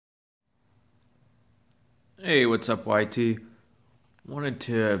Hey, what's up, YT? Wanted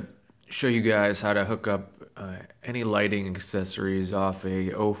to show you guys how to hook up any lighting accessories off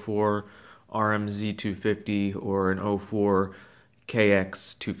a '04 RMZ250 or an '04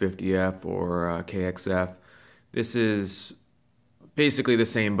 KX250F or KXF. This is basically the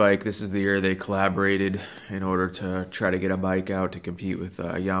same bike. This is the year they collaborated in order to try to get a bike out to compete with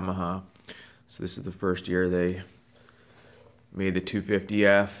Yamaha. So this is the first year they made the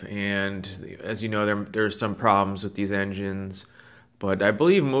 250F, and as you know, there's some problems with these engines, but I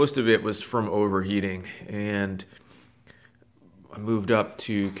believe most of it was from overheating. And I moved up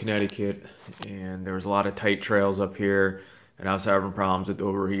to Connecticut, and there was a lot of tight trails up here, and I was having problems with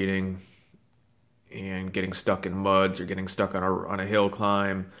overheating and getting stuck in muds or getting stuck on a hill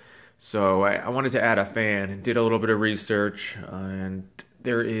climb. So I wanted to add a fan and did a little bit of research, and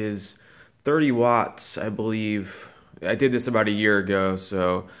there is 30 watts, I believe. I did this about a year ago,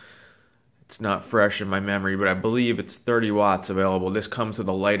 so it's not fresh in my memory, but I believe it's 30 watts available. This comes with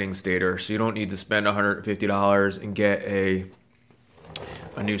a lighting stator, so you don't need to spend $150 and get a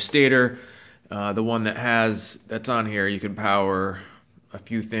new stator. The one that's on here, you can power a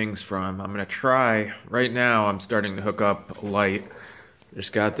few things from. I'm gonna try right now. I'm starting to hook up a light.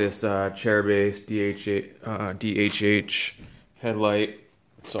 Just got this chair-based DHH headlight.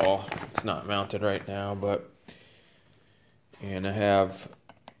 It's not mounted right now, and I have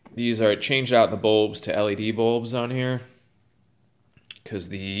I changed out the bulbs to LED bulbs on here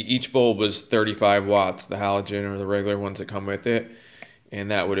because each bulb was 35 watts, the halogen or the regular ones that come with it,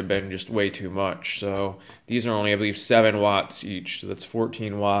 and that would have been just way too much. So these are only, I believe, 7 watts each, so that's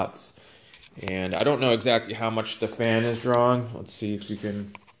 14 watts. And I don't know exactly how much the fan is drawing. Let's see if we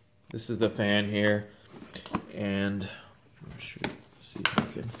can. This is the fan here, and see if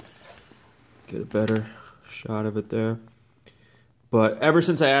we can get a better shot of it there. But ever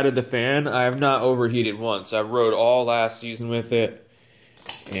since I added the fan, I have not overheated once. I rode all last season with it,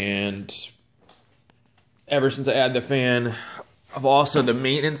 and ever since I added the fan, the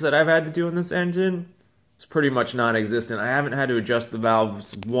maintenance that I've had to do in this engine is pretty much non-existent. I haven't had to adjust the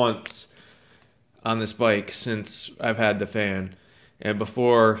valves once on this bike since I've had the fan. And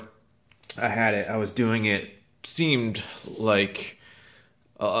before I had it, I was doing it, seemed like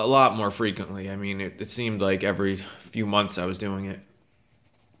a lot more frequently. I mean, it seemed like every few months I was doing it.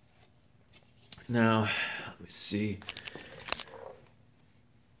 Now, let me see.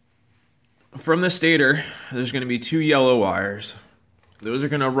 From the stator, there's going to be 2 yellow wires. Those are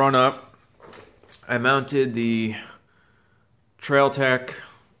going to run up. I mounted the Trailtech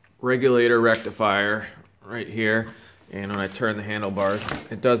regulator rectifier right here, and when I turn the handlebars,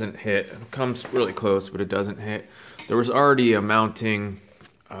 it doesn't hit. It comes really close, but it doesn't hit. There was already a mounting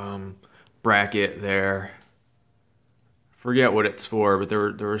bracket there. Forget what it's for, but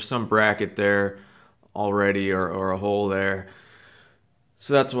there was some bracket there already, or a hole there.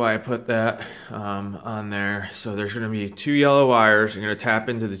 So that's why I put that on there. So there's going to be 2 yellow wires. You're going to tap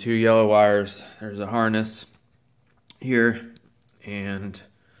into the 2 yellow wires. There's a harness here, and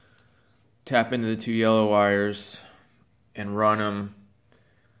tap into the 2 yellow wires and run them,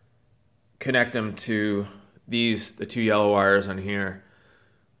 connect them to the 2 yellow wires on here.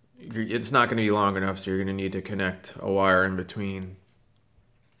 It's not going to be long enough, so you're going to need to connect a wire in between.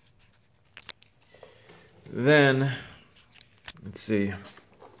 Then, let's see.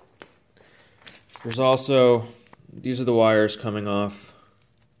 There's also, these are the wires coming off.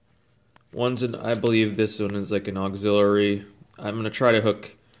 I believe this one is like an auxiliary. I'm going to try to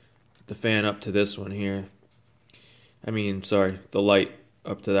hook the fan up to this one here. The light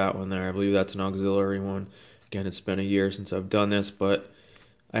up to that one there. I believe that's an auxiliary one. Again, it's been a year since I've done this, but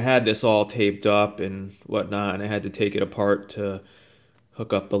I had this all taped up and whatnot, and I had to take it apart to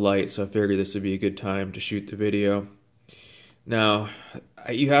hook up the light, so I figured this would be a good time to shoot the video. Now,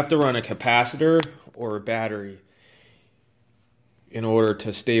 you have to run a capacitor or a battery in order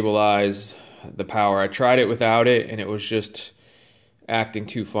to stabilize the power. I tried it without it, and it was just acting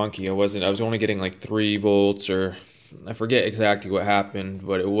too funky. I was only getting like 3 volts, or I forget exactly what happened,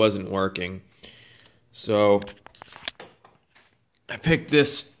 but it wasn't working. So I picked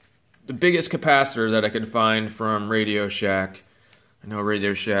the biggest capacitor that I could find from Radio Shack. I know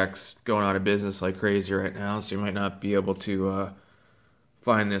Radio Shack's going out of business like crazy right now, so you might not be able to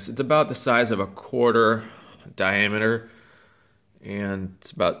find this. It's about the size of a quarter diameter, and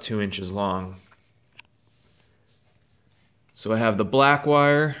it's about 2 inches long. So I have the black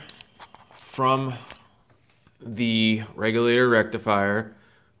wire from the regulator rectifier,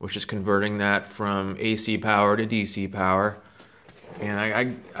 which is converting that from AC power to DC power.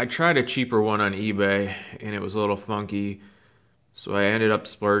 And I tried a cheaper one on eBay, and it was a little funky. So I ended up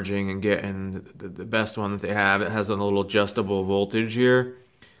splurging and getting the best one that they have. It has a little adjustable voltage here.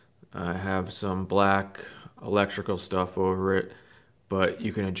 I have some black electrical stuff over it, but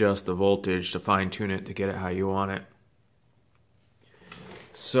you can adjust the voltage to fine tune it to get it how you want it.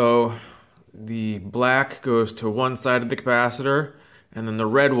 So the black goes to one side of the capacitor, and then the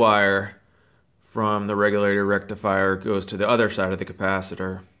red wire from the regulator rectifier goes to the other side of the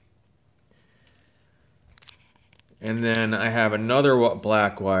capacitor. And then I have another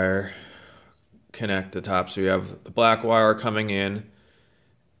black wire connect the top. So you have the black wire coming in,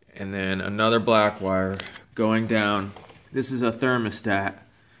 and then another black wire going down. This is a thermostat.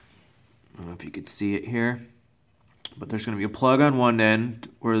 I don't know if you could see it here, but there's going to be a plug on one end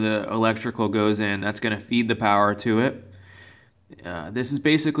where the electrical goes in. That's going to feed the power to it. This is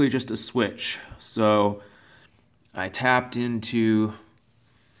basically just a switch. So I tapped into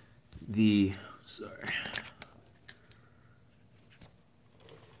the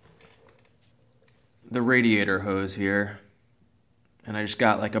radiator hose here, and I just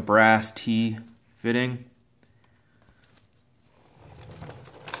got like a brass T fitting.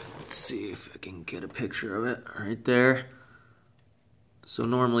 Let's see if I can get a picture of it right there. So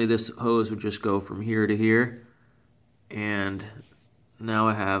normally this hose would just go from here to here, and now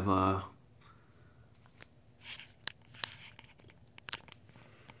I have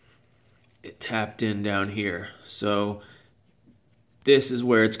it tapped in down here. So this is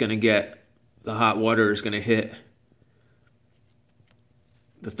where it's going to get the hot water is going to hit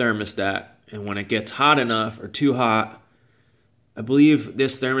the thermostat, and when it gets hot enough or too hot, I believe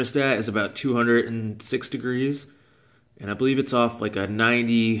this thermostat is about 206 degrees, and I believe it's off like a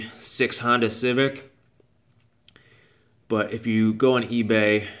 96 Honda Civic. But if you go on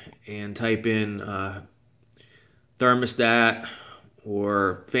eBay and type in thermostat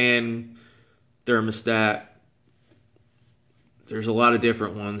or fan thermostat, there's a lot of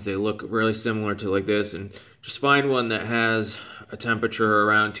different ones. They look really similar to like this, and just find one that has a temperature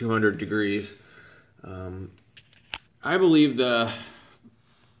around 200 degrees. I believe the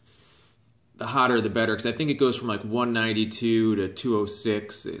hotter the better, because I think it goes from like 192 to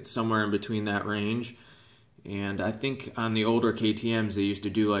 206. It's somewhere in between that range. And I think on the older KTMs they used to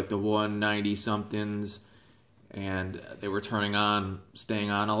do like the 190 somethings, and they were staying on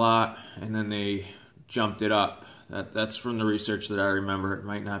a lot, and then they jumped it up. That's from the research that I remember. It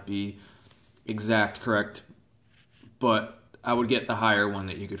might not be exact correct, but I would get the higher one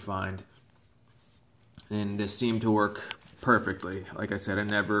that you could find. And this seemed to work perfectly. Like I said, I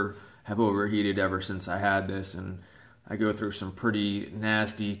never have overheated ever since I had this, and I go through some pretty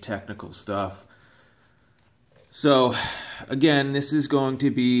nasty technical stuff. So again, this is going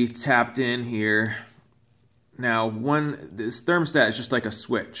to be tapped in here. Now, this thermostat is just like a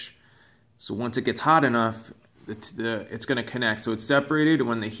switch. So once it gets hot enough, it's going to connect. So it's separated, and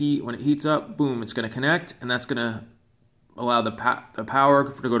when it heats up, boom, it's going to connect, and that's going to allow the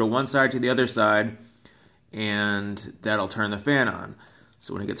power to go to one side to the other side, and that'll turn the fan on.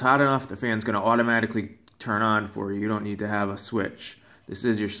 So when it gets hot enough, the fan's going to automatically turn on for you. You don't need to have a switch. This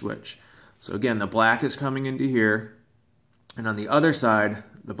is your switch. So again, the black is coming into here, and on the other side,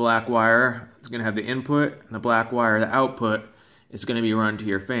 the black wire is going to have the input, and the black wire, the output, is going to be run to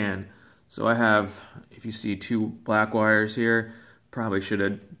your fan. So I have, if you see two black wires here, probably should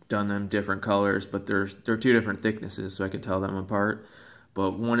have done them different colors, but they're two different thicknesses, so I can tell them apart.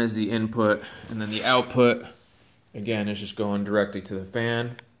 But one is the input, and then the output, again, is just going directly to the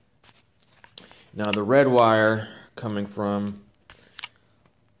fan. Now the red wire coming from,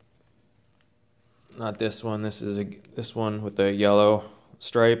 not this one, this one with the yellow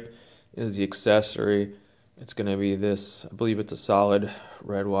stripe is the accessory. It's going to be this, I believe it's a solid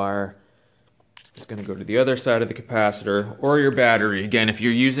red wire. It's going to go to the other side of the capacitor or your battery. Again, if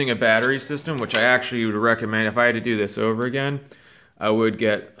you're using a battery system, which I actually would recommend, if I had to do this over again, I would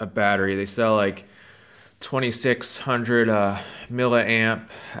get a battery. They sell like 2600 milliamp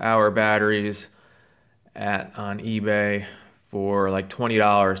hour batteries on eBay for like $20,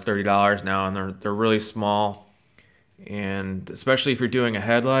 $30 now, and they're really small. And especially if you're doing a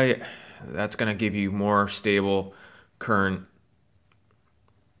headlight, that's going to give you more stable current.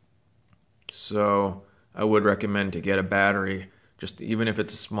 So I would recommend to get a battery, just even if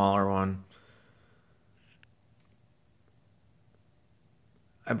it's a smaller one.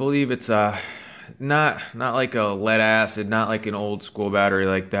 I believe it's not like a lead acid, not like an old school battery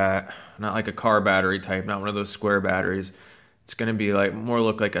like that, not like a car battery type, not one of those square batteries. It's going to be like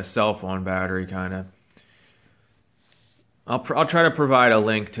look like a cell phone battery kind of. I'll try to provide a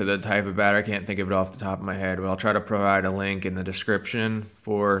link to the type of battery. I can't think of it off the top of my head, but I'll try to provide a link in the description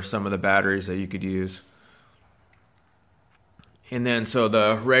for some of the batteries that you could use. And then so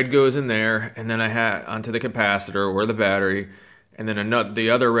the red goes in there, and then I had onto the capacitor or the battery, and then the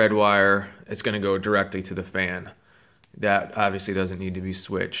other red wire is going to go directly to the fan. That obviously doesn't need to be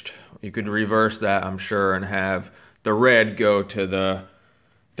switched. You could reverse that, I'm sure, and have the red go to the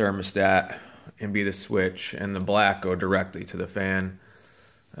thermostat and be the switch, and the black go directly to the fan.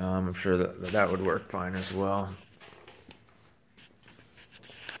 I'm sure that would work fine as well.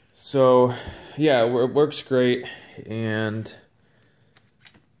 So yeah, it works great. And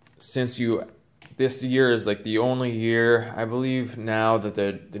since this year is like the only year, I believe now, that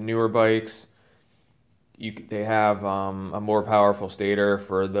the newer bikes, they have a more powerful stator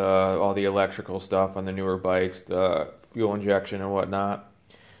for all the electrical stuff on the newer bikes, the fuel injection and whatnot.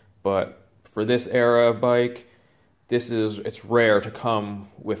 But for this era of bike, it's rare to come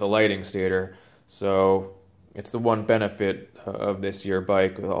with a lighting stator. So it's the one benefit of this year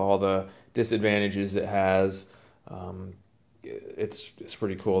bike, with all the disadvantages it has. It's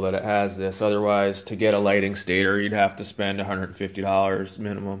pretty cool that it has this. Otherwise, to get a lighting stator, you'd have to spend $150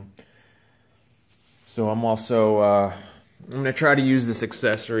 minimum. So I'm also I'm gonna try to use this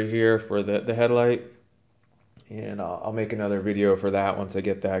accessory here for the headlight, and I'll make another video for that once I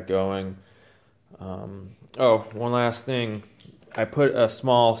get that going. Oh, one last thing. I put a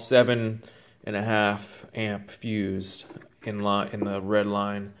small 7.5 amp fuse in the red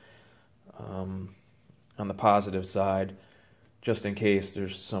line on the positive side, just in case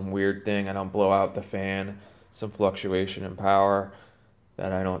there's some weird thing, I don't blow out the fan, some fluctuation in power,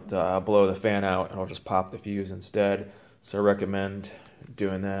 that I don't blow the fan out and I'll just pop the fuse instead. So I recommend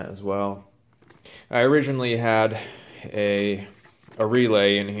doing that as well. I originally had a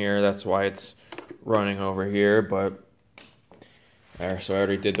relay in here, that's why it's running over here, but so I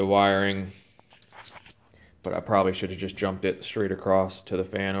already did the wiring, but I probably should have just jumped it straight across to the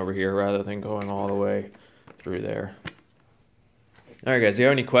fan over here rather than going all the way through there. Alright guys, if you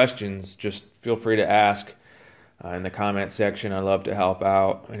have any questions, just feel free to ask in the comment section. I love to help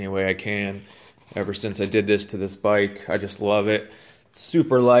out any way I can. Ever since I did this to this bike, I just love it. It's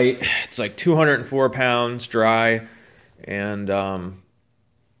super light. It's like 204 pounds dry, and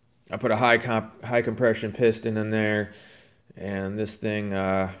I put a high compression piston in there, and this thing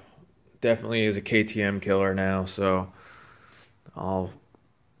definitely is a KTM killer now. So I'll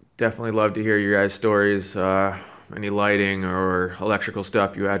definitely love to hear your guys' stories, any lighting or electrical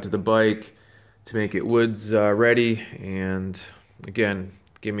stuff you add to the bike to make it woods ready. And again,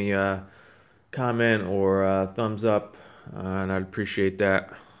 give me a comment or a thumbs up, and I'd appreciate that.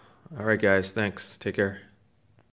 All right guys, thanks, take care.